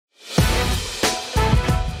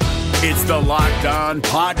It's the Locked On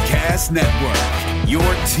Podcast Network, your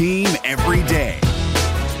team every day.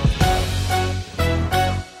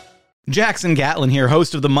 Jackson Gatlin here,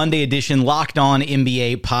 host of the Monday edition Locked On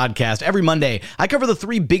NBA podcast. Every Monday, I cover the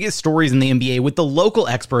three biggest stories in the NBA with the local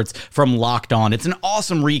experts from Locked On. It's an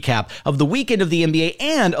awesome recap of the weekend of the NBA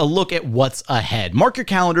and a look at what's ahead. Mark your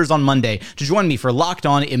calendars on Monday to join me for Locked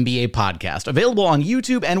On NBA podcast, available on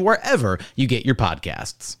YouTube and wherever you get your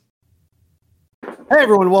podcasts. Hey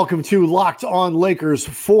everyone, welcome to Locked On Lakers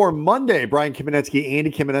for Monday. Brian Kamenetsky, Andy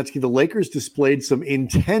Kamenetsky. The Lakers displayed some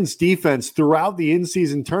intense defense throughout the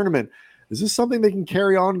in-season tournament. Is this something they can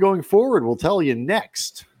carry on going forward? We'll tell you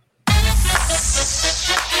next.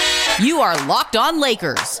 You are Locked On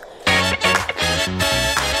Lakers,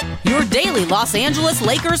 your daily Los Angeles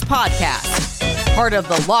Lakers podcast. Part of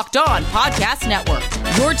the Locked On Podcast Network,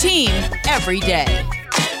 your team every day.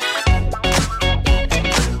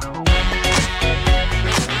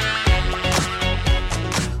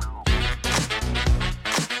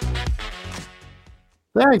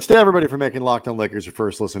 Thanks to everybody for making Locked On Lakers your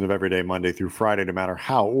first listen of every day, Monday through Friday, no matter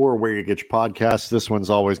how or where you get your podcasts. This one's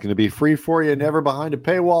always going to be free for you, never behind a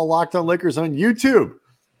paywall. Locked On Lakers on YouTube.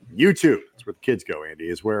 YouTube, that's where the kids go, Andy,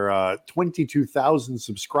 is where 22,000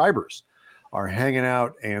 subscribers are hanging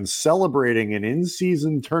out and celebrating an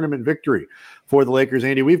in-season tournament victory for the Lakers.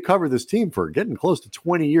 Andy, we've covered this team for getting close to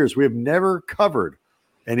 20 years. We have never covered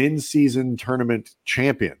an in-season tournament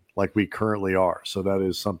champion like we currently are. So that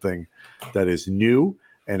is something that is new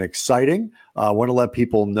and exciting. I want to let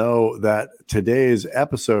people know that today's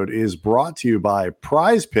episode is brought to you by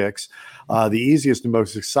Prize Picks, the easiest and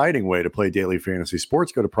most exciting way to play daily fantasy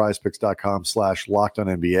sports. Go to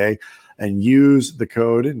prizepicks.com/LockedOnNBA and use the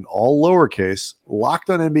code in all lowercase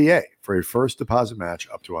LockedOnNBA for a first deposit match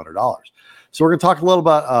up to $100. So we're going to talk a little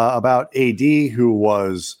about AD, who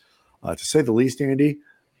was, to say the least, Andy,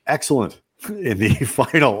 excellent in the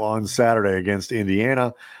final on Saturday against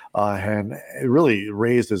Indiana, and it really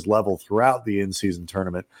raised his level throughout the in-season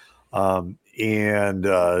tournament. And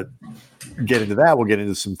get into that. We'll get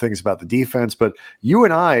into some things about the defense, but you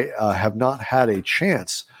and I have not had a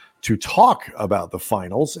chance to talk about the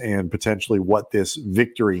finals and potentially what this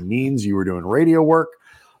victory means. You were doing radio work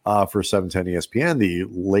for 710 ESPN, the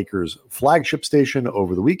Lakers flagship station,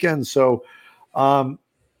 over the weekend. So,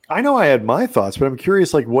 I know I had my thoughts, but I'm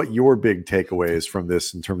curious, like, what your big takeaway is from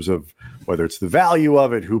this in terms of whether it's the value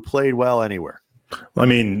of it, who played well, anywhere. I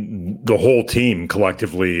mean, the whole team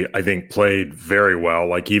collectively, I think, played very well.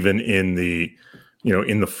 Like, even in the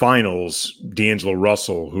finals, D'Angelo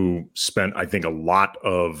Russell, who spent, I think, a lot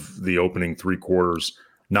of the opening three quarters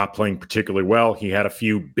not playing particularly well. He had a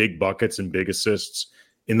few big buckets and big assists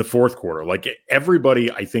in the fourth quarter. Like,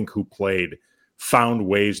 everybody, I think, who played found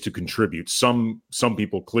ways to contribute. Some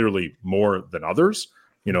people clearly more than others.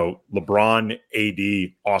 You know, LeBron,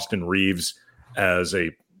 AD, Austin Reeves as a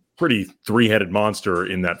pretty three-headed monster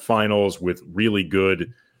in that finals, with really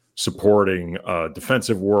good supporting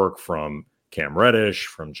defensive work from Cam Reddish,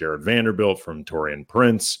 from Jared Vanderbilt, from Taurean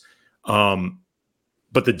Prince.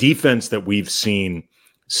 But the defense that we've seen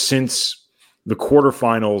since the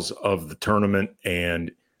quarterfinals of the tournament, and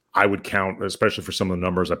I would count, especially for some of the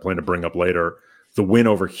numbers I plan to bring up later, the win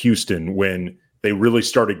over Houston, when they really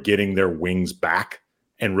started getting their wings back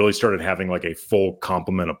and really started having like a full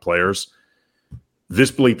complement of players.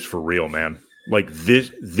 This bleeps for real, man. Like,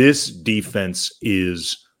 this defense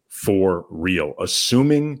is for real.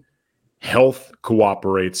 Assuming health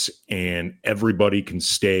cooperates and everybody can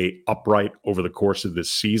stay upright over the course of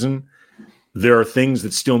this season, there are things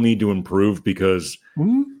that still need to improve, because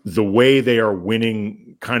the way they are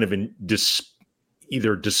winning kind of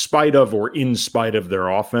either despite of or in spite of their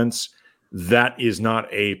offense, that is not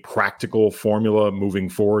a practical formula moving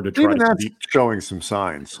forward to try Even to that's showing some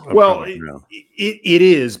signs. Well, it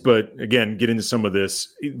is, but again, get into some of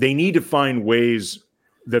this. They need to find ways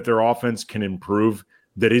that their offense can improve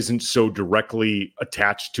that isn't so directly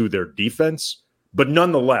attached to their defense. But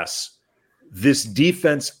nonetheless, this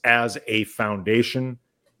defense as a foundation,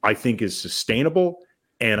 I think, is sustainable,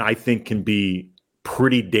 and I think can be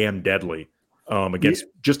pretty damn deadly against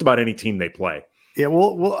just about any team they play. Yeah,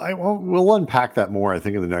 we'll unpack that more, I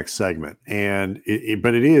think, in the next segment. And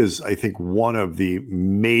but it is, I think, one of the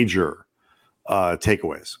major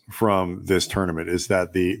takeaways from this tournament is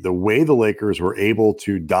that the way the Lakers were able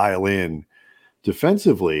to dial in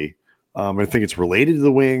defensively, I think it's related to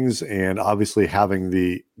the wings and obviously having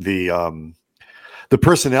the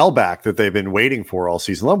personnel back that they've been waiting for all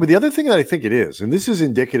season long. But the other thing that I think it is, and this is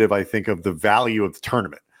indicative, I think, of the value of the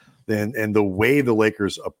tournament and the way the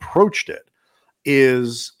Lakers approached it,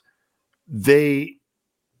 is they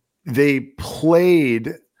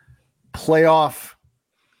played playoff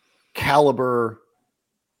caliber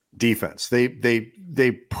defense.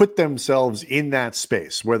 They put themselves in that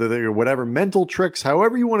space, whether they're whatever mental tricks,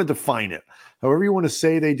 however you want to define it, however you want to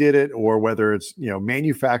say they did it, or whether it's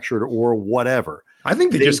manufactured or whatever. I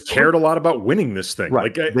think they just cared a lot about winning this thing.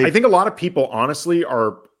 Right. Like I think a lot of people honestly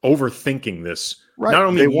are overthinking this. Right. Not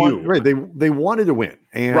only they wanted to win.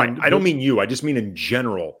 And right. I don't mean you. I just mean in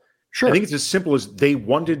general. Sure. I think it's as simple as they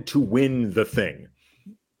wanted to win the thing.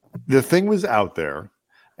 The thing was out there.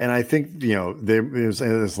 And I think, as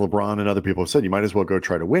LeBron and other people have said, you might as well go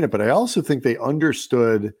try to win it. But I also think they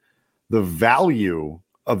understood the value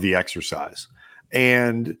of the exercise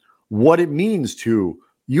and what it means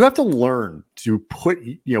you have to learn to put,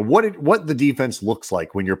 what the defense looks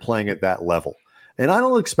like when you're playing at that level. And I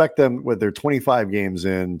don't expect them with their 25 games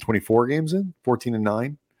in, 24 games in,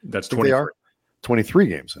 14-9. That's 23. 23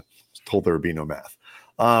 games in. I was told there would be no math.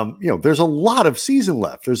 There's a lot of season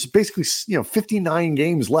left. There's basically 59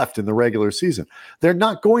 games left in the regular season. They're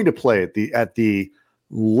not going to play at the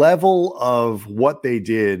level of what they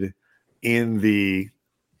did in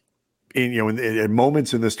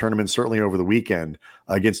moments in this tournament, certainly over the weekend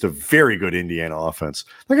against a very good Indiana offense.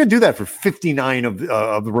 They're going to do that for 59 of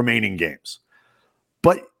the remaining games.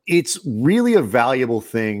 But it's really a valuable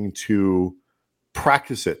thing to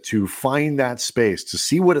practice it, to find that space, to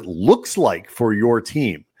see what it looks like for your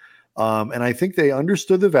team. And I think they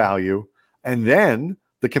understood the value, and then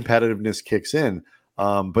the competitiveness kicks in.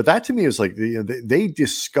 But that to me is like they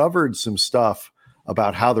discovered some stuff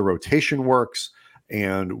about how the rotation works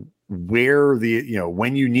and where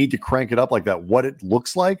when you need to crank it up like that, what it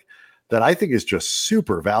looks like, that I think is just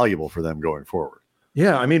super valuable for them going forward.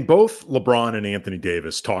 Yeah. I mean, both LeBron and Anthony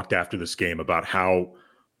Davis talked after this game about how,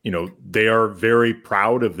 they are very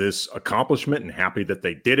proud of this accomplishment and happy that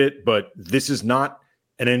they did it, but this is not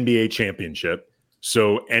an NBA championship.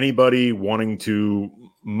 So anybody wanting to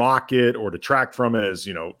mock it or detract from it as,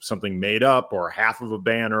 something made up or half of a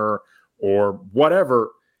banner or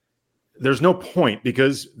whatever, there's no point,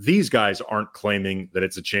 because these guys aren't claiming that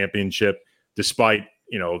it's a championship, despite,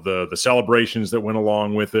 the celebrations that went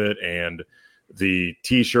along with it and the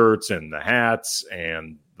t-shirts and the hats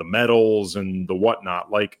and the medals and the whatnot.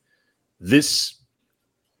 Like this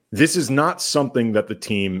is not something that the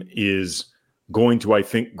team is going to, I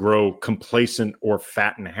think, grow complacent or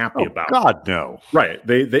fat and happy about. God, no. Right.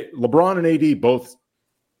 They LeBron and AD both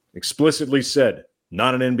explicitly said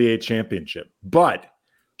not an NBA championship. But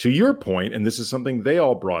to your point, and this is something they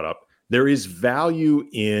all brought up, there is value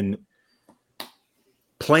in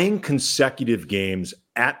playing consecutive games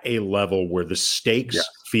at a level where the stakes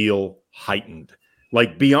feel heightened.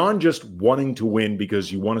 Like beyond just wanting to win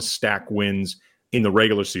because you want to stack wins in the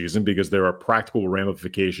regular season, because there are practical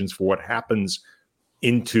ramifications for what happens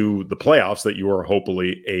into the playoffs that you are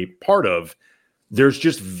hopefully a part of. There's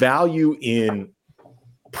just value in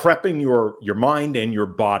prepping your mind and your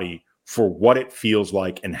body for what it feels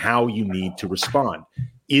like and how you need to respond.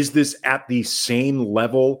 Is this at the same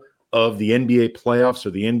level of the NBA playoffs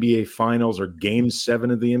or the NBA finals or game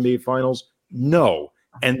 7 of the NBA finals? No.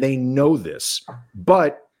 And they know this,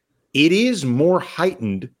 but it is more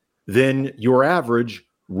heightened than your average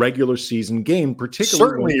regular season game,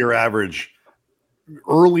 particularly certainly your average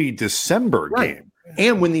early December game.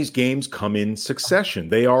 And when these games come in succession,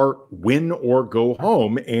 they are win or go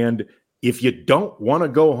home. And if you don't want to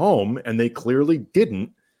go home, and they clearly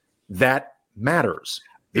didn't, that matters.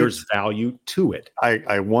 There's value to it. I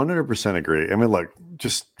 100% agree. I mean, look,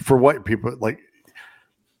 just for what people like,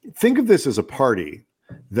 think of this as a party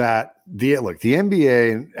that the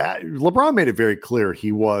NBA, and LeBron made it very clear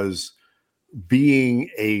he was being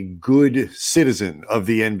a good citizen of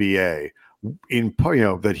the NBA,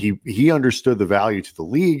 that he understood the value to the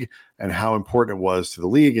league and how important it was to the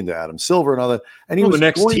league and to Adam Silver and all that. And he was the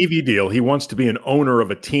next TV deal. He wants to be an owner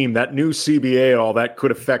of a team. That new CBA, all that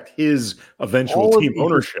could affect his eventual team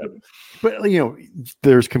ownership. But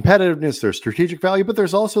there's competitiveness, there's strategic value, but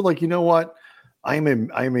there's also I'm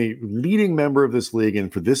a leading member of this league,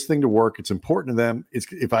 and for this thing to work, it's important to them. It's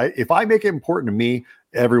if I make it important to me,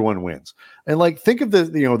 everyone wins. And think of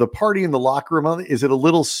the party in the locker room. Is it a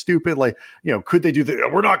little stupid? Could they do that?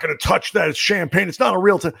 We're not going to touch that. It's champagne. It's not a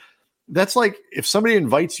real time. That's like if somebody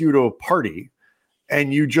invites you to a party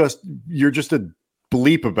and you're just a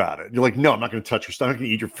bleep about it. You're like, no, I'm not going to touch your stuff. I'm not going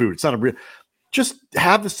to eat your food. It's not a real. Just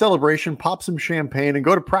have the celebration, pop some champagne, and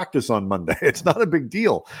go to practice on Monday. It's not a big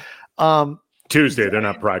deal. Tuesday, they're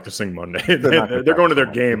not practicing Monday. They're going to their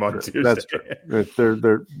game on Tuesday. That's true.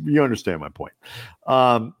 They're you understand my point.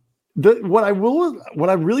 What I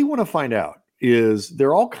really want to find out is there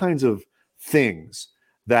are all kinds of things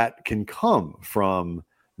that can come from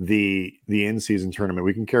the in-season tournament.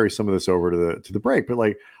 We can carry some of this over to the break, but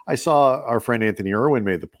like I saw our friend Anthony Irwin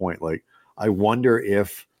made the point, like I wonder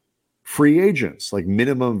if free agents, like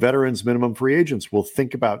minimum veterans, minimum free agents, will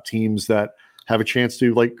think about teams that have a chance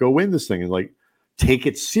to like go win this thing and like take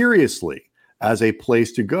it seriously as a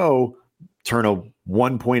place to go, turn a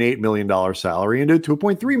 $1.8 million salary into a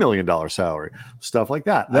 $2.3 million salary, stuff like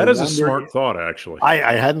that. That is a smart thought, actually.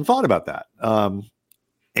 I hadn't thought about that.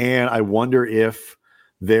 And I wonder if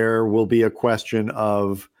there will be a question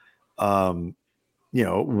of, what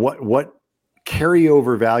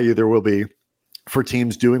carryover value there will be for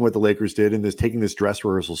teams doing what the Lakers did and taking this dress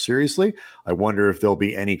rehearsal seriously. I wonder if there'll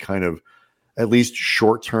be any kind of at least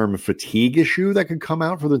short-term fatigue issue that could come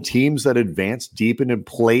out for the teams that advance deep and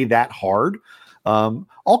play that hard.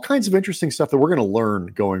 All kinds of interesting stuff that we're going to learn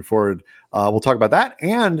going forward. We'll talk about that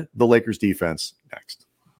and the Lakers defense next.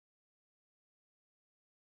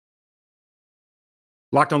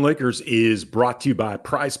 Locked On Lakers is brought to you by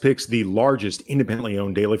Prize Picks, the largest independently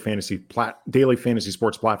owned daily fantasy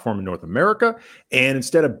sports platform in North America. And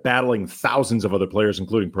instead of battling thousands of other players,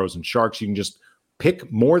 including pros and sharks, you can just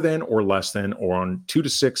pick more than or less than or on 2 to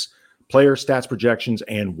 6 player stats projections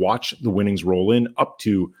and watch the winnings roll in up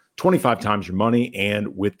to 25 times your money.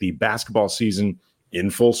 And with the basketball season in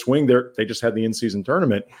full swing, they just had the in-season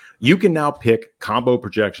tournament. You can now pick combo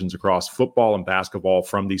projections across football and basketball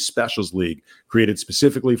from the Specials League, created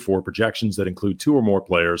specifically for projections that include 2 or more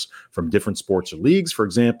players from different sports or leagues. For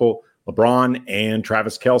example, LeBron and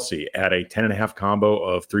Travis Kelce at a 10.5 combo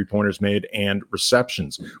of 3-pointers made and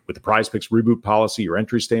receptions. With the Prize Picks reboot policy, your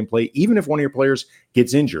entries stay in play even if one of your players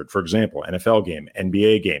gets injured. For example, NFL game,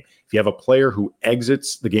 NBA game. If you have a player who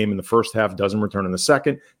exits the game in the first half, doesn't return in the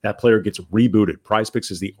second, that player gets rebooted. Prize Picks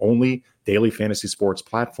is the only daily fantasy sports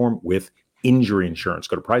platform with injury insurance.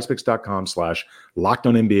 Go to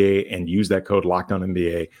prizepicks.com/LockedOnNBA and use that code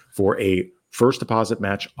LockedOnNBA for a first deposit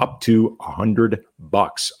match up to $100.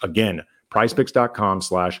 Again,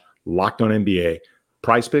 prizepicks.com/LockedOnNBA.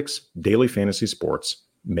 Prize Picks, daily fantasy sports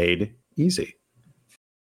made easy.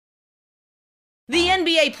 The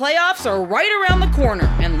NBA playoffs are right around the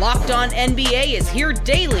corner, and Locked On NBA is here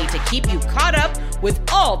daily to keep you caught up with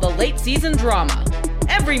all the late season drama.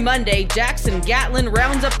 Every Monday, Jackson Gatlin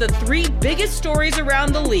rounds up the 3 biggest stories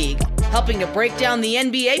around the league, helping to break down the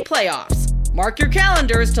NBA playoffs. Mark your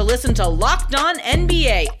calendars to listen to Locked On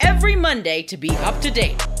NBA every Monday to be up to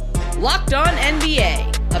date. Locked On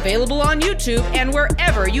NBA, available on YouTube and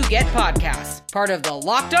wherever you get podcasts. Part of the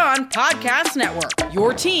Locked On Podcast Network,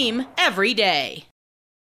 your team every day.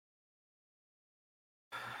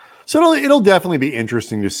 So it'll definitely be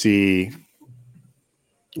interesting to see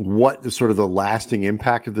what the sort of the lasting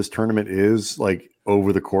impact of this tournament is like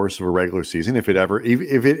over the course of a regular season, if it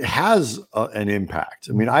has an impact.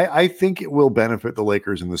 I mean, I think it will benefit the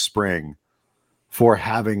Lakers in the spring for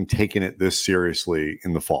having taken it this seriously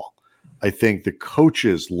in the fall. I think the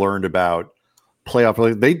coaches learned about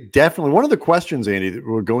playoff. They definitely, one of the questions, Andy, that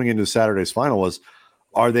we're going into Saturday's final was,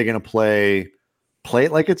 are they going to play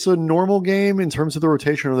it like it's a normal game in terms of the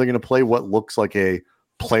rotation? Or are they going to play what looks like a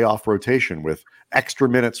playoff rotation with extra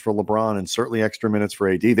minutes for LeBron and certainly extra minutes for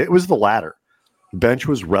AD? It was the latter. The bench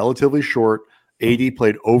was relatively short. AD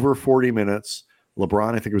played over 40 minutes.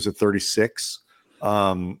 LeBron, I think it was at 36,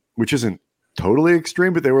 which isn't totally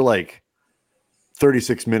extreme, but they were like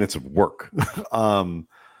 36 minutes of work. I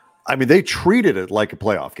mean, they treated it like a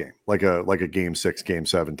playoff game, like a game 6, game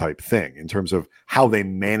 7 type thing in terms of how they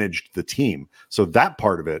managed the team. So that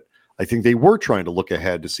part of it, I think they were trying to look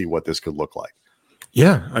ahead to see what this could look like.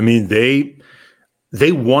 Yeah, I mean, they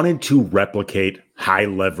wanted to replicate high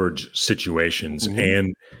leverage situations. Mm-hmm.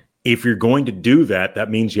 And if you're going to do that,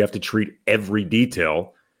 that means you have to treat every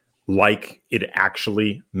detail like it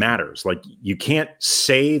actually matters. Like you can't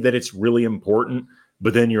say that it's really important,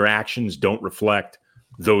 but then your actions don't reflect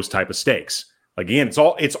those type of stakes. Again,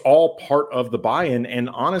 it's all part of the buy-in. And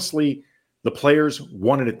honestly, the players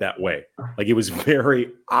wanted it that way. Like it was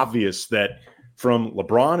very obvious that from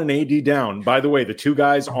LeBron and AD down, by the way, the 2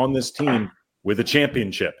 guys on this team with a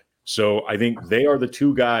championship. So I think they are the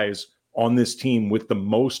 2 guys on this team with the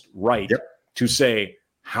most right to say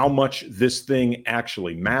how much this thing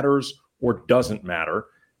actually matters or doesn't matter.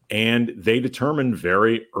 And they determined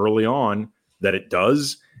very early on that it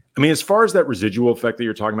does. I mean, as far as that residual effect that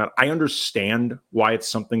you're talking about, I understand why it's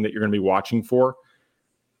something that you're going to be watching for.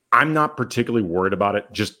 I'm not particularly worried about it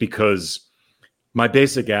just because my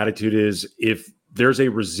basic attitude is if there's a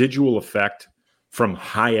residual effect from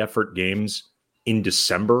high effort games in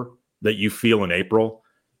December that you feel in April,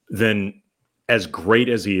 then as great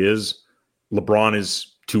as he is, LeBron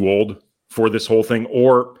is too old for this whole thing,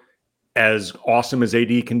 or as awesome as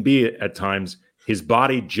AD can be at times, his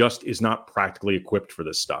body just is not practically equipped for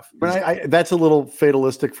this stuff. But that's a little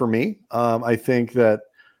fatalistic for me. I think that,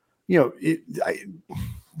 it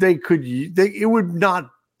would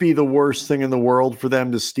not be the worst thing in the world for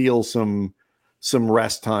them to steal some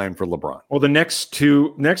rest time for LeBron. Well, the next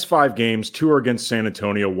 5 games, 2 are against San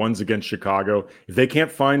Antonio, 1's against Chicago. If they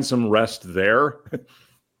can't find some rest there.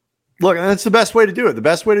 Look, that's the best way to do it. The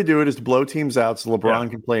best way to do it is to blow teams out so LeBron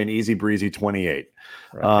can play an easy breezy 28.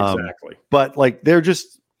 Right, exactly. But there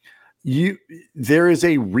is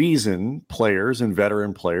a reason players and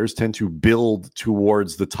veteran players tend to build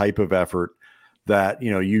towards the type of effort that,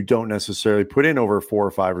 you don't necessarily put in over 4 or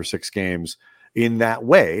 5 or 6 games in that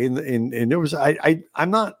way. And it was, I'm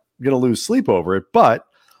not going to lose sleep over it, but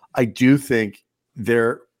I do think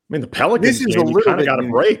the Pelicans game, you kind of got a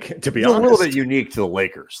break, to be honest. A little bit unique to the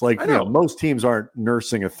Lakers. Most teams aren't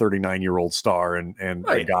nursing a 39-year-old star and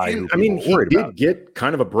a guy who he did get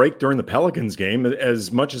kind of a break during the Pelicans game,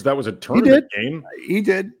 as much as that was a tournament game. He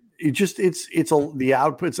did. The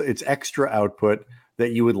output. It's extra output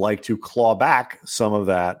that you would like to claw back some of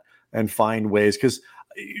that and find ways, because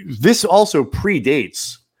this also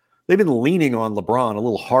predates. They've been leaning on LeBron a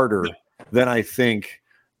little harder than I think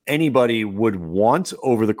anybody would want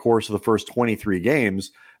over the course of the first 23 games.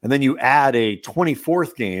 And then you add a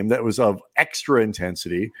 24th game that was of extra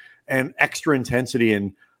intensity in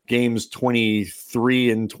games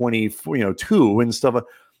 23 and 22 and stuff.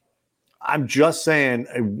 I'm just saying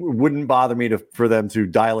it wouldn't bother me for them to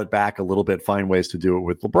dial it back a little bit, find ways to do it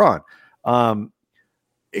with LeBron.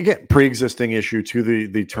 Again, pre-existing issue to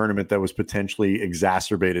the tournament that was potentially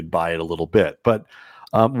exacerbated by it a little bit. But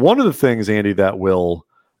one of the things, Andy, that will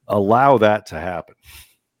allow that to happen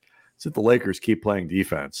is that the Lakers keep playing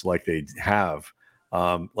defense like they have,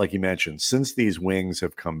 like you mentioned, since these wings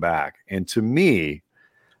have come back. And to me,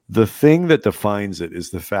 the thing that defines it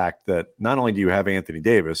is the fact that not only do you have Anthony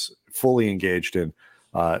Davis fully engaged in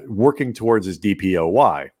working towards his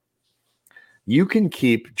DPOY, you can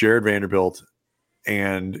keep Jared Vanderbilt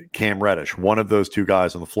and Cam Reddish, one of those two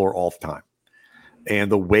guys, on the floor all the time.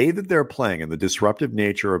 And the way that they're playing and the disruptive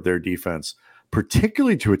nature of their defense,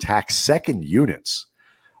 particularly to attack second units,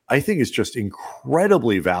 I think is just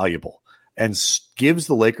incredibly valuable and gives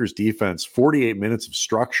the Lakers defense 48 minutes of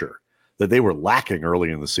structure that they were lacking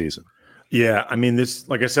early in the season. Yeah, this,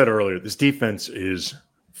 like I said earlier, this defense is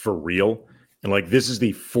for real. And this is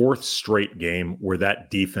the 4th straight game where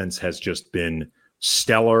that defense has just been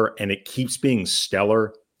stellar, and it keeps being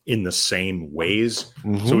stellar in the same ways.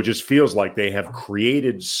 Mm-hmm. So it just feels like they have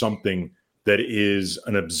created something that is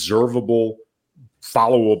an observable,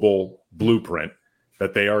 followable blueprint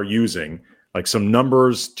that they are using. Some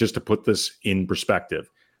numbers just to put this in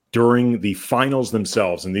perspective. During the finals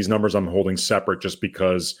themselves, and these numbers I'm holding separate just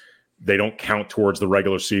because they don't count towards the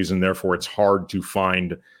regular season, therefore it's hard to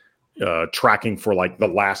find tracking for the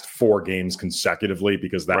last 4 games consecutively,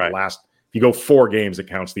 because if you go 4 games, it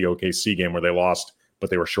counts the OKC game where they lost, but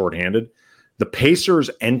they were shorthanded. The Pacers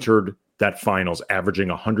entered that finals averaging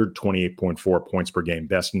 128.4 points per game,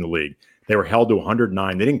 best in the league. They were held to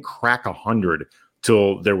 109. They didn't crack 100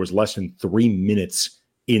 till there was less than 3 minutes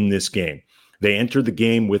in this game. They entered the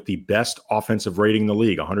game with the best offensive rating in the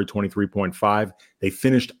league, 123.5. They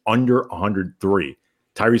finished under 103.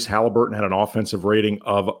 Tyrese Halliburton had an offensive rating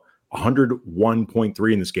of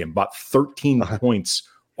 101.3 in this game, about 13 points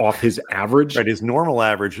off his average. Right, his normal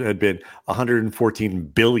average had been 114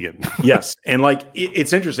 billion. Yes, and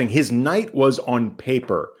it's interesting. His night was on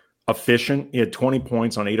paper efficient. He had 20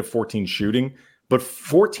 points on 8 of 14 shooting, but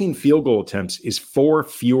 14 field goal attempts is 4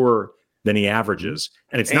 fewer than he averages.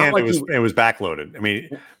 And it's not it was backloaded.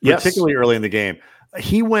 Particularly early in the game.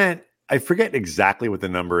 He went, I forget exactly what the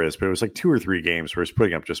number is, but it was 2 or 3 games where he's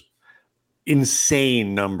putting up just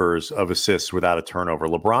insane numbers of assists without a turnover.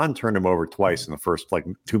 LeBron turned him over twice in the first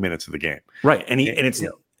 2 minutes of the game. Right. And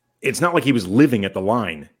it's not like he was living at the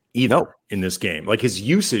line either in this game. His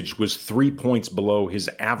usage was 3 points below his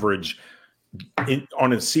average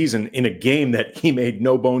on a season in a game that he made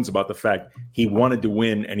no bones about the fact he wanted to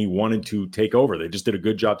win and he wanted to take over. They just did a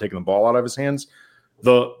good job taking the ball out of his hands.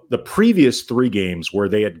 The previous 3 games where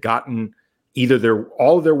they had gotten either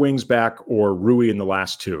all of their wings back or Rui in the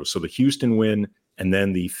last 2. So the Houston win and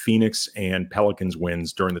then the Phoenix and Pelicans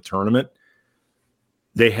wins during the tournament,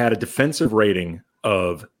 they had a defensive rating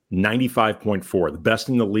of 95.4, the best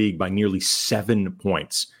in the league by nearly 7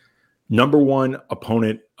 points. Number 1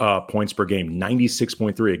 opponent points per game,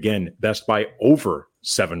 96.3. Again, best by over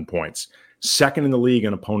 7 points. Second in the league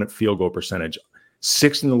in opponent field goal percentage.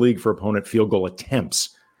 6th in the league for opponent field goal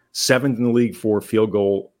attempts. 7th in the league for field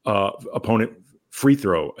goal opponent free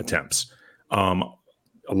throw attempts.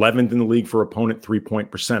 11th in the league for opponent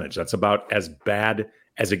 3-point percentage. That's about as bad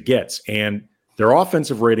as it gets. And their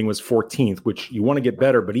offensive rating was 14th, which you want to get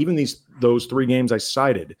better. But even those 3 games I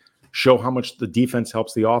cited show how much the defense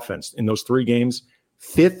helps the offense. In those 3 games,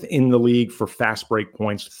 5th in the league for fast break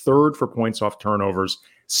points, 3rd for points off turnovers,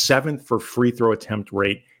 7th for free throw attempt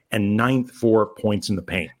rate, and 9th for points in the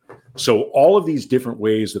paint. So all of these different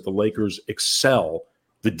ways that the Lakers excel,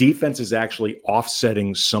 the defense is actually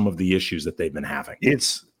offsetting some of the issues that they've been having.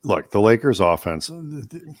 Look, the Lakers offense,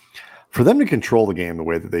 for them to control the game the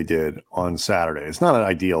way that they did on Saturday, it's not an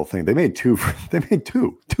ideal thing. They made two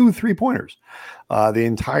 3-pointers the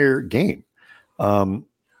entire game.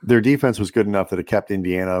 Their defense was good enough that it kept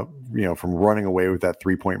Indiana, from running away with that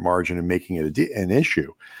 3-point margin and making it an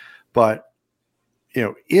issue. But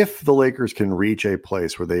if the Lakers can reach a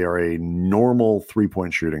place where they are a normal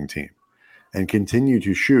 3-point shooting team and continue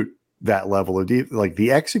to shoot that level of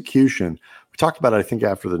the execution, we talked about it, I think,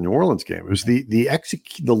 after the New Orleans game. It was the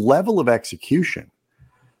level of execution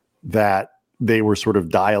that they were sort of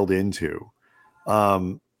dialed into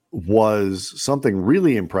was something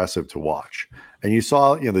really impressive to watch. And you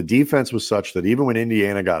saw, the defense was such that even when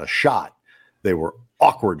Indiana got a shot, they were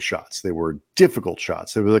awkward shots. They were difficult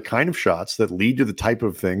shots. They were the kind of shots that lead to the type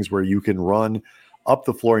of things where you can run up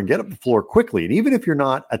the floor and get up the floor quickly. And even if you're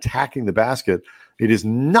not attacking the basket, it is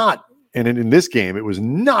not, and in this game, it was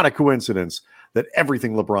not a coincidence that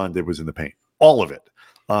everything LeBron did was in the paint. All of it.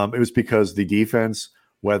 It was because the defense,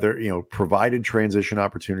 provided transition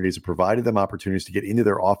opportunities, it provided them opportunities to get into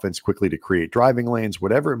their offense quickly, to create driving lanes,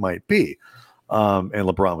 whatever it might be. And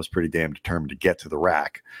LeBron was pretty damn determined to get to the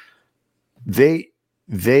rack. They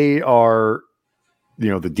are,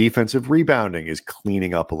 the defensive rebounding is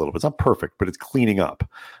cleaning up a little bit. It's not perfect, but it's cleaning up.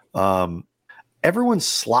 Everyone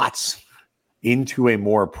slots into a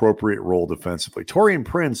more appropriate role defensively. Taurean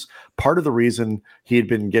Prince, part of the reason he had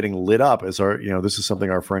been getting lit up is this is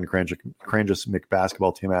something our friend Crangus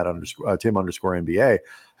McBasketball Tim _NBA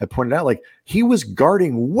had pointed out. Like, he was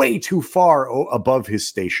guarding way too far above his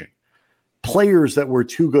station. Players that were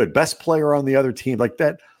too good, best player on the other team, like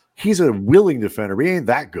that. He's a willing defender, but he ain't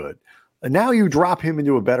that good. And now you drop him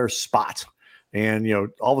into a better spot. And,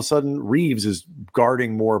 all of a sudden Reeves is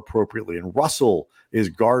guarding more appropriately and Russell is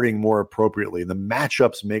guarding more appropriately. And the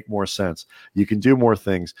matchups make more sense. You can do more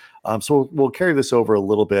things. So we'll carry this over a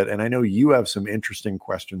little bit. And I know you have some interesting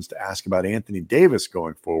questions to ask about Anthony Davis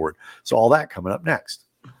going forward. So all that coming up next.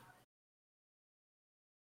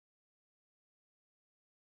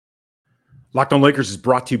 Locked On Lakers is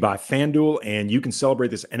brought to you by FanDuel, and you can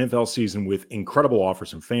celebrate this NFL season with incredible offers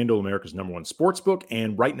from FanDuel, America's #1 sportsbook.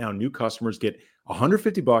 And right now, new customers get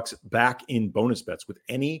 $150 back in bonus bets with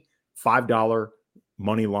any $5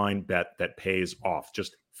 money line bet that pays off.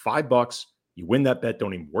 Just $5. You win that bet.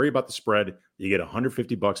 Don't even worry about the spread. You get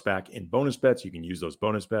 $150 back in bonus bets. You can use those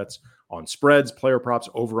bonus bets on spreads, player props,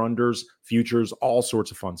 over-unders, futures, all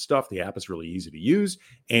sorts of fun stuff. The app is really easy to use,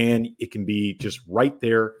 and it can be just right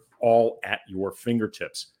there, all at your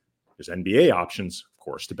fingertips. There's NBA options, of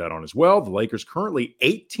course, to bet on as well. The Lakers currently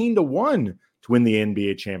 18-1 to win the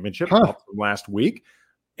NBA championship up from last week.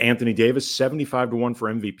 Anthony Davis, 75-1 for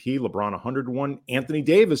MVP. LeBron, 100-1. Anthony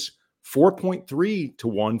Davis,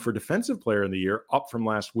 4.3-1 for Defensive Player of the Year, up from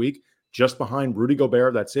last week, just behind Rudy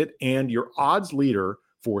Gobert. That's it. And your odds leader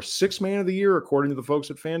for Sixth Man of the Year, according to the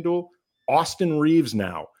folks at FanDuel, Austin Reeves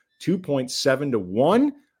now,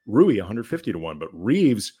 2.7-1. Rui, 150-1. But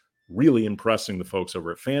Reeves really impressing the folks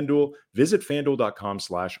over at FanDuel. Visit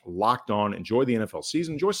FanDuel.com/lockedon. Enjoy the NFL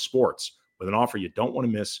season. Enjoy sports with an offer you don't want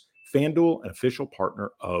to miss. FanDuel, an official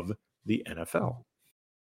partner of the NFL.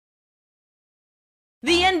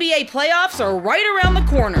 The NBA playoffs are right around the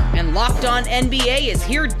corner, and Locked On NBA is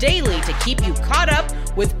here daily to keep you caught up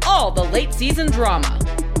with all the late season drama.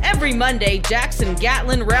 Every Monday, Jackson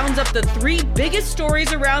Gatlin rounds up the 3 biggest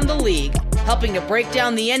stories around the league, helping to break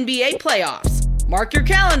down the NBA playoffs. Mark your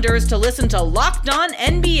calendars to listen to Locked On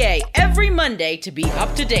NBA every Monday to be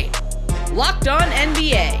up to date. Locked On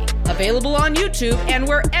NBA, available on YouTube and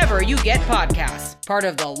wherever you get podcasts. Part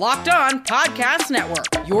of the Locked On Podcast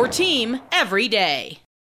Network, your team every day.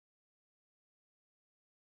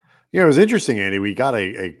 It was interesting, Andy. We got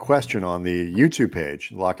a question on the YouTube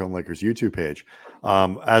page, Locked On Lakers YouTube page,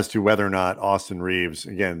 as to whether or not Austin Reeves,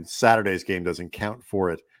 again, Saturday's game doesn't count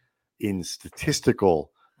for it in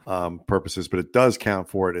statistical purposes, but it does count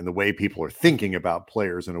for it in the way people are thinking about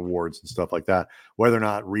players and awards and stuff like that. Whether or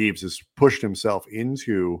not Reeves has pushed himself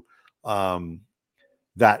into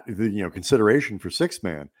that, consideration for Sixth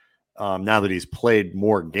Man now that he's played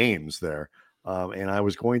more games there. And I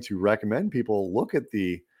was going to recommend people look at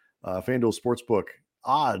the FanDuel Sportsbook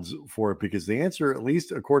odds for it, because the answer, at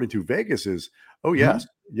least according to Vegas, is, oh, yes.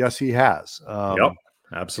 Yes, he has. Yep,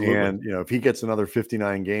 absolutely. And, if he gets another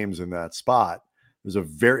 59 games in that spot, and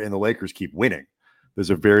the Lakers keep winning, there's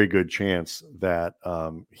a very good chance that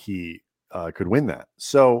he could win that.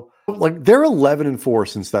 So, they're 11-4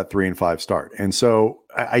 since that 3-5 start. And so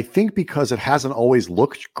I think because it hasn't always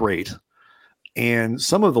looked great, and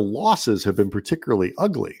some of the losses have been particularly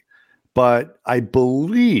ugly, but I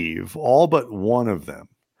believe all but one of them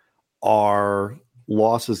are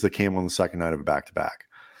losses that came on the second night of a back-to-back.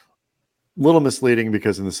 Little misleading,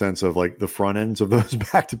 because in the sense of the front ends of those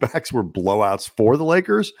back-to-backs were blowouts for the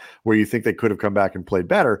Lakers, where you think they could have come back and played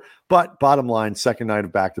better. But bottom line, second night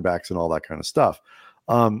of back-to-backs and all that kind of stuff.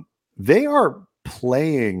 They are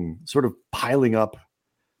playing, sort of piling up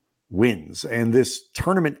wins. And this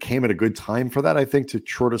tournament came at a good time for that, I think, to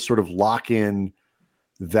try to sort of lock in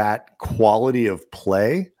that quality of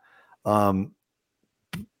play.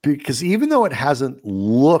 Because even though it hasn't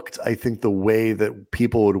looked, I think, the way that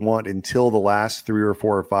people would want until the last 3 or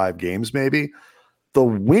 4 or 5 games, maybe, the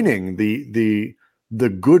winning, the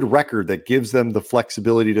good record that gives them the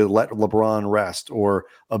flexibility to let LeBron rest or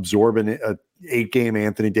absorb an 8-game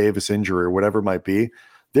Anthony Davis injury or whatever it might be,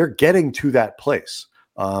 they're getting to that place.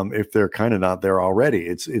 If they're kind of not there already,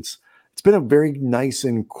 it's been a very nice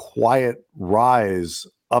and quiet rise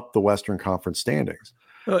up the Western Conference standings.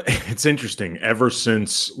 It's interesting. Ever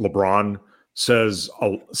since LeBron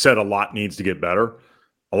said a lot needs to get better,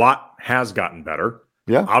 a lot has gotten better.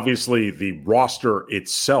 Yeah. Obviously, the roster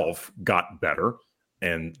itself got better,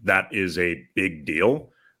 and that is a big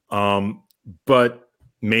deal. But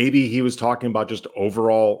maybe he was talking about just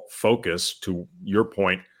overall focus, to your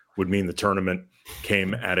point, would mean the tournament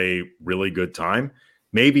came at a really good time.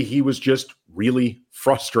 Maybe he was just really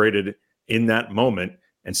frustrated in that moment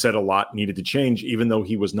and said a lot needed to change, even though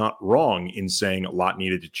he was not wrong in saying a lot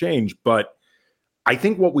needed to change. But I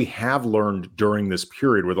think what we have learned during this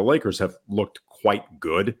period where the Lakers have looked quite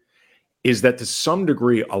good is that to some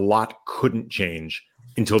degree, a lot couldn't change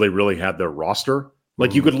until they really had their roster.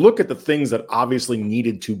 Like, you could look at the things that obviously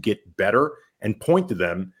needed to get better and point to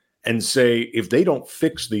them and say, if they don't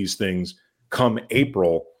fix these things come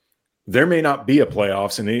April, there may not be a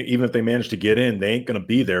playoffs. And even if they manage to get in, they ain't going to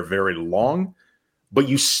be there very long. But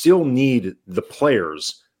you still need the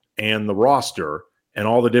players and the roster and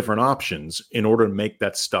all the different options in order to make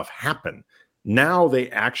that stuff happen. Now they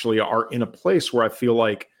actually are in a place where I feel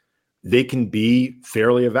like they can be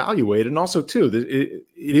fairly evaluated. And also, too, it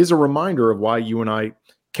is a reminder of why you and I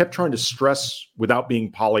kept trying to stress, without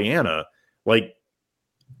being Pollyanna, like,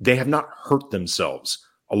 they have not hurt themselves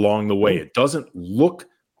along the way. It doesn't look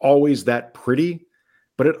always that pretty,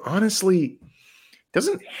 but it honestly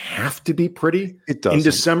doesn't have to be pretty. It doesn't. In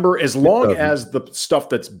December, as long as the stuff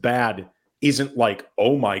that's bad isn't like,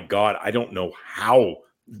 oh my God, I don't know how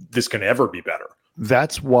this can ever be better.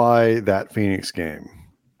 That's why that Phoenix game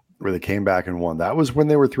where they came back and won, that was when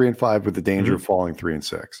they were 3-5 with the danger of falling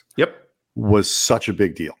 3-6. Yep. Was such a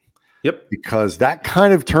big deal. Yep. Because that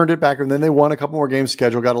kind of turned it back, and then they won a couple more games.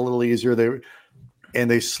 Schedule got a little easier.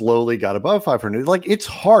 They slowly got above 500. Like, it's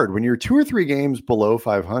hard when you're 2 or 3 games below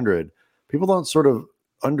 500. People don't sort of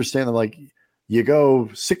understand that, like, you go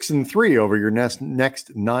 6-3 over your next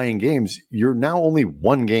 9 games. You're now only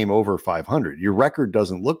 1 game over 500. Your record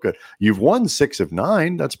doesn't look good. You've won 6 of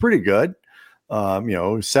 9. That's pretty good.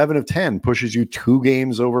 7 of 10 pushes you 2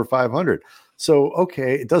 games over 500. So,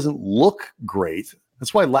 okay, it doesn't look great.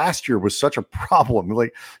 That's why last year was such a problem.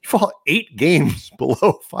 Like, you fall 8 games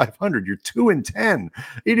below 500. You're 2-10.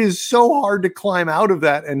 It is so hard to climb out of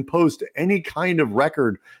that and post any kind of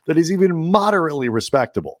record that is even moderately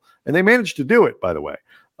respectable. And they managed to do it, by the way.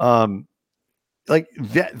 Like,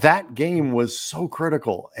 that game was so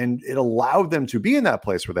critical, and it allowed them to be in that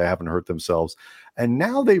place where they haven't hurt themselves. And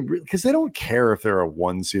now because they don't care if they're a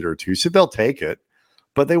 1 seed or a 2 seed, they'll take it.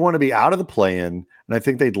 But they want to be out of the play-in, and I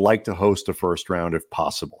think they'd like to host a first round if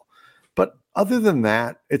possible. But other than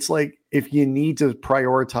that, it's like, if you need to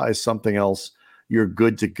prioritize something else, you're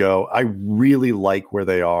good to go. I really like where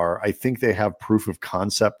they are. I think they have proof of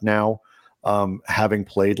concept now, having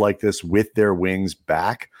played like this with their wings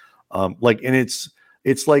back. And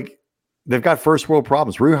it's like they've got first world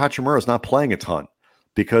problems. Rui Hachimura is not playing a ton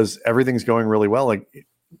because everything's going really well. Like,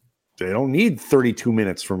 they don't need 32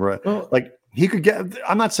 minutes from he could get.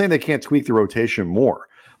 I'm not saying they can't tweak the rotation more,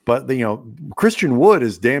 but Christian Wood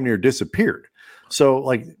is damn near disappeared. So,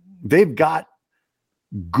 like, they've got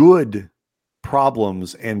good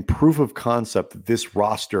problems and proof of concept that this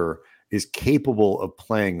roster is capable of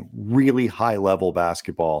playing really high level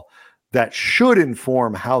basketball that should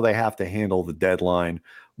inform how they have to handle the deadline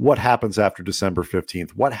what happens after December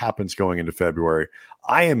 15th, what happens going into February.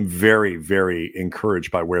 I am very, very encouraged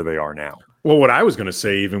by where they are now. Well, what I was going to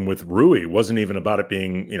say, even with Rui, wasn't even about it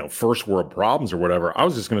being, first world problems or whatever. I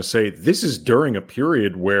was just going to say this is during a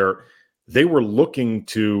period where they were looking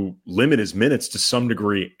to limit his minutes to some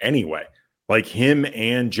degree anyway. Like him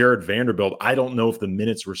and Jared Vanderbilt, I don't know if the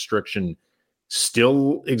minutes restriction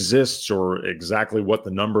still exists or exactly what the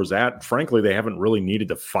number's at. Frankly, they haven't really needed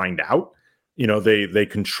to find out. They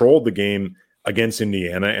controlled the game against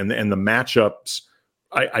Indiana, and the matchups,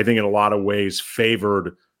 I think in a lot of ways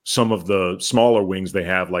favored some of the smaller wings they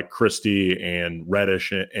have, like Christie and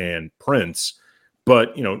Reddish and Prince.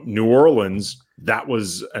 But, New Orleans, that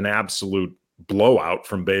was an absolute blowout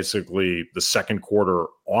from basically the second quarter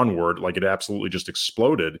onward. Like it absolutely just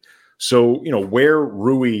exploded. So, where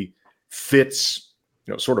Rui fits,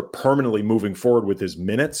 sort of permanently moving forward with his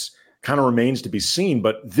minutes kind of remains to be seen.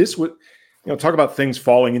 But this would, talk about things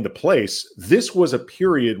falling into place. This was a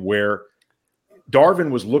period where Darvin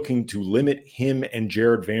was looking to limit him and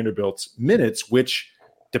Jared Vanderbilt's minutes, which,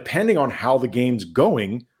 depending on how the game's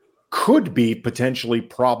going, could be potentially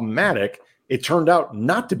problematic. It turned out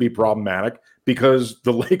not to be problematic because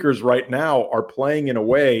the Lakers right now are playing in a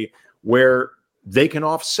way where they can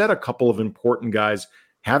offset a couple of important guys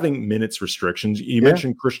having minutes restrictions. You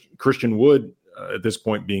mentioned Christian Wood at this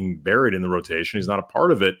point being buried in the rotation. He's not a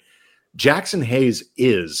part of it. Jackson Hayes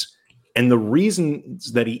is. And the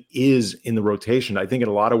reasons that he is in the rotation, I think in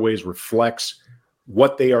a lot of ways reflects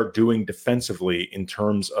what they are doing defensively in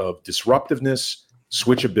terms of disruptiveness,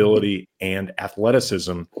 switchability, and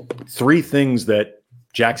athleticism. Three things that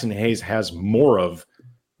Jackson Hayes has more of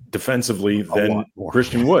defensively than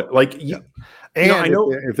Christian Wood. And I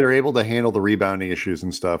know if they're able to handle the rebounding issues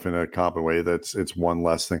and stuff in a competent way, it's one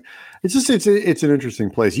less thing. It's an interesting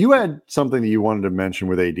place. You had something that you wanted to mention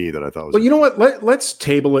with AD that I thought was. Well, you know what? Let's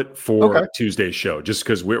table it for Tuesday's show, just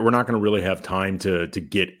because we're not going to really have time to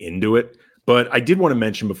get into it. But I did want to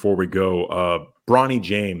mention before we go, Bronny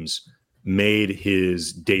James made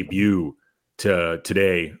his debut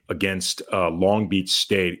today against Long Beach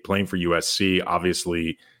State, playing for USC.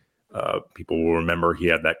 Obviously, people will remember he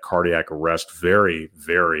had that cardiac arrest. Very,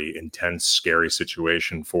 very intense, scary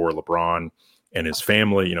situation for LeBron and his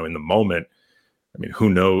family. In the moment, I mean,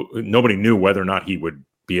 nobody knew whether or not he would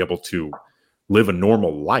be able to live a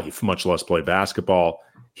normal life, much less play basketball.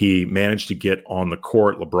 He managed to get on the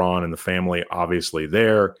court. LeBron and the family obviously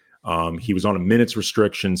there. He was on a minutes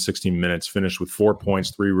restriction, 16 minutes, finished with 4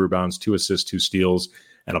 points, 3 rebounds, 2 assists, 2 steals,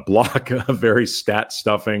 and a block. A very stat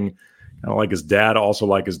stuffing. Kind of like his dad, also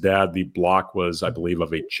like his dad. The block was, I believe,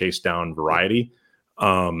 of a chase down variety.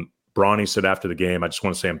 Bronny said after the game, I just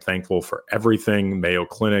want to say I'm thankful for everything, Mayo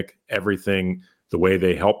Clinic, everything, the way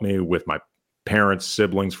they helped me with my parents,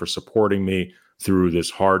 siblings, for supporting me through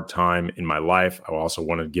this hard time in my life. I also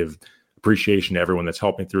want to give appreciation to everyone that's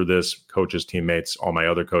helped me through this, coaches, teammates, all my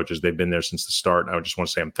other coaches. They've been there since the start. And I just want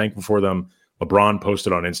to say I'm thankful for them. LeBron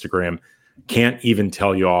posted on Instagram, can't even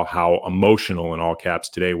tell you all how emotional in all caps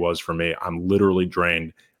today was for me. I'm literally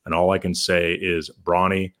drained. And all I can say is,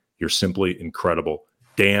 Bronny, you're simply incredible.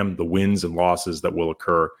 Damn the wins and losses that will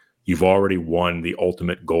occur. You've already won the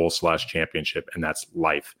ultimate goal/championship, and that's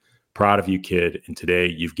life. Proud of you, kid. And today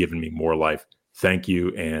you've given me more life. Thank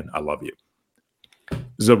you. And I love you. This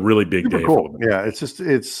is a really big day. Cool. Yeah. It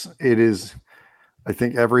is. I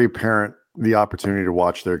think every parent, the opportunity to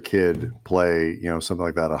watch their kid play, something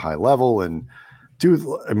like that at a high level and it's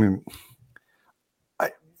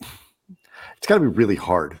got to be really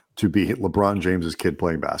hard to be LeBron James's kid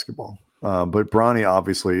playing basketball. But Bronny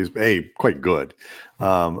obviously is quite good.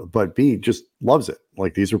 But B just loves it.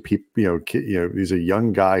 Like these are people, he's a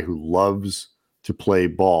young guy who loves to play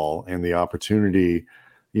ball, and the opportunity,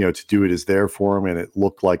 to do it is there for him. And it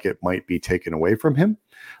looked like it might be taken away from him.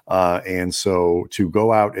 And so to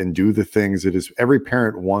go out and do the things, it is every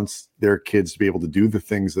parent wants their kids to be able to do the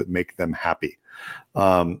things that make them happy.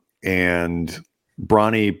 And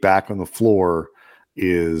Bronny back on the floor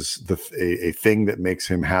is a thing that makes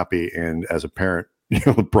him happy. And as a parent,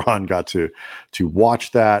 LeBron got to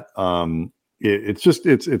watch that.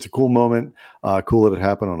 It's a cool moment. Cool that it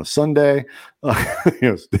happened on a Sunday.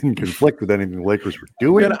 It didn't conflict with anything the Lakers were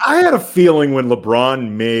doing. And I had a feeling when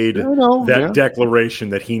LeBron made declaration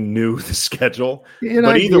that he knew the schedule.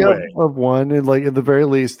 But either way, of one, and like at the very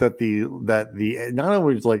least, that the not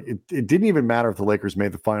only was like it didn't even matter if the Lakers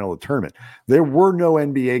made the final of the tournament. There were no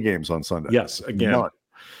NBA games on Sunday. Yes, again. None.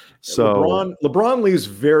 So LeBron leaves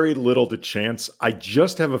very little to chance. I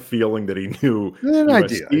just have a feeling that he knew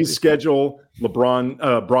USC's schedule,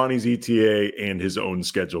 Bronny's ETA, and his own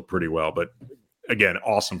schedule pretty well. But again,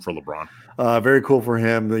 awesome for LeBron. Very cool for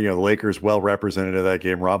him. The Lakers well represented in that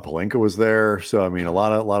game. Rob Pelinka was there, so I mean, a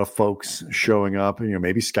lot of folks showing up.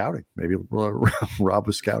 Maybe scouting. Maybe Rob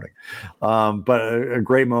was scouting. But a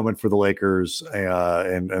great moment for the Lakers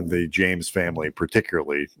and the James family,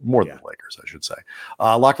 particularly more than the Lakers, I should say.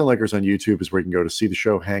 Locked On Lakers on YouTube is where you can go to see the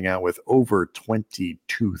show. Hang out with over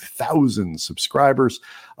 22,000 subscribers.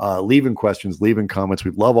 Leaving questions, leaving comments.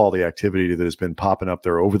 We love all the activity that has been popping up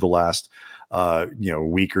there over the last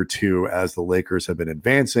week or two as the Lakers have been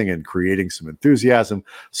advancing and creating some enthusiasm.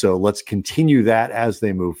 So let's continue that as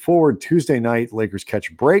they move forward. Tuesday night, Lakers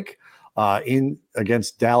catch break in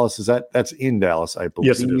against Dallas. That's in Dallas, I believe.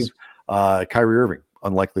 Yes, it is. Kyrie Irving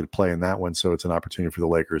unlikely to play in that one, so it's an opportunity for the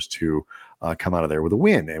Lakers to come out of there with a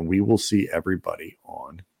win, and we will see everybody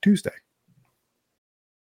on Tuesday.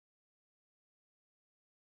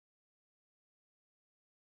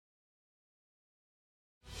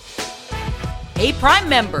 Hey, Prime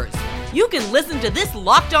members, you can listen to this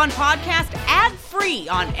Locked On podcast ad-free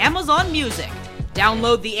on Amazon Music.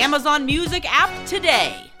 Download the Amazon Music app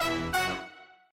today.